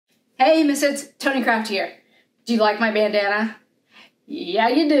Hey Misfits, Toni Craft here. Do you like my bandana? Yeah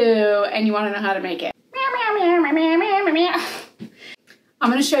you do, and you want to know how to make it. I'm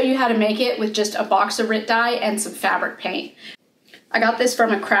going to show you how to make it with just a box of RIT dye and some fabric paint. I got this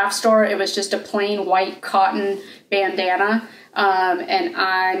from a craft store. It was just a plain white cotton bandana, and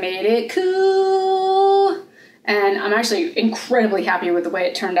I made it cool. And I'm actually incredibly happy with the way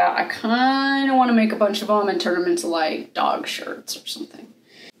it turned out. I kind of want to make a bunch of them and turn them into like dog shirts or something.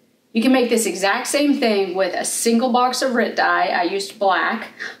 You can make this exact same thing with a single box of RIT dye. I used black,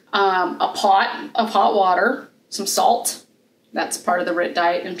 a pot of hot water, some salt. That's part of the RIT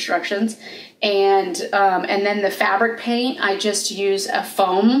dye instructions. And then the fabric paint, I just use a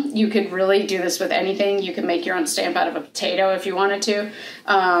foam. You could really do this with anything. You can make your own stamp out of a potato if you wanted to.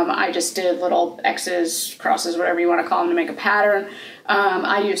 I just did little X's, crosses, whatever you want to call them to make a pattern.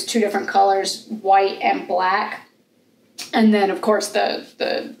 I used two different colors, white and black. And then of course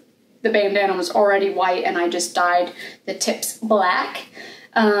the bandana was already white and I just dyed the tips black.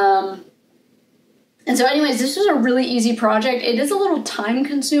 And so anyways, this was a really easy project. It is a little time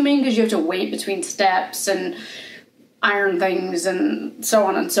consuming because you have to wait between steps and iron things and so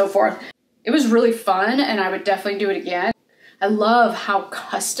on and so forth. It was really fun and I would definitely do it again. I love how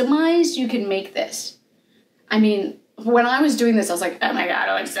customized you can make this. I mean, when I was doing this, I was like, oh my God,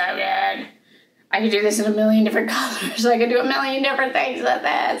 it looks so good. I could do this in a million different colors. I could do a million different things with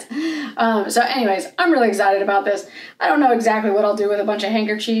this. So anyways, I'm really excited about this. I don't know exactly what I'll do with a bunch of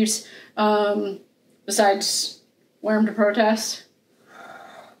handkerchiefs. Besides wear them to protest.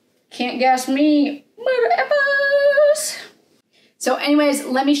 Can't guess me, whatever. So anyways,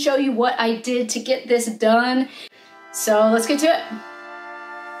 let me show you what I did to get this done. So let's get to it.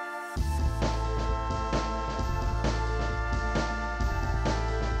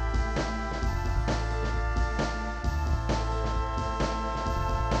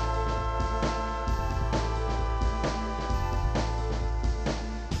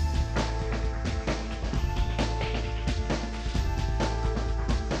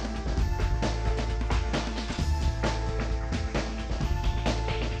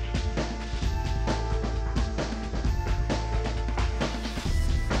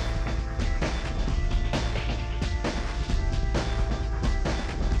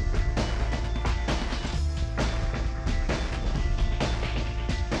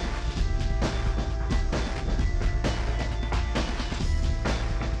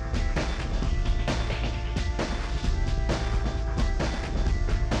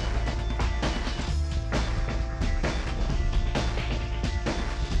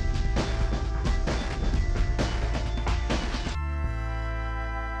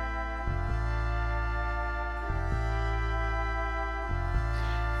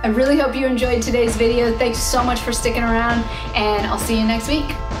 I really hope you enjoyed today's video. Thanks so much for sticking around, and I'll see you next week.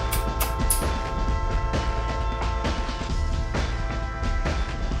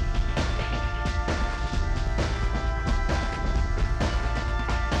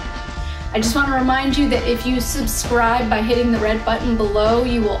 I just want to remind you that if you subscribe by hitting the red button below,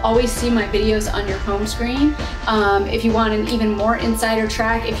 you will always see my videos on your home screen. If you want an even more insider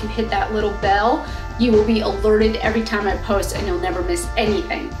track, if you hit that little bell, you will be alerted every time I post and you'll never miss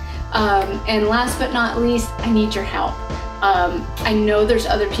anything. And last but not least, I need your help. I know there's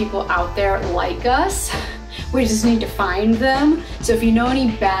other people out there like us. We just need to find them. So if you know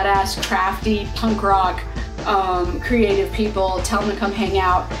any badass, crafty, punk rock, creative people, tell them to come hang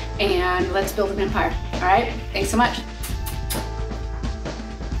out and let's build an empire. All right, thanks so much.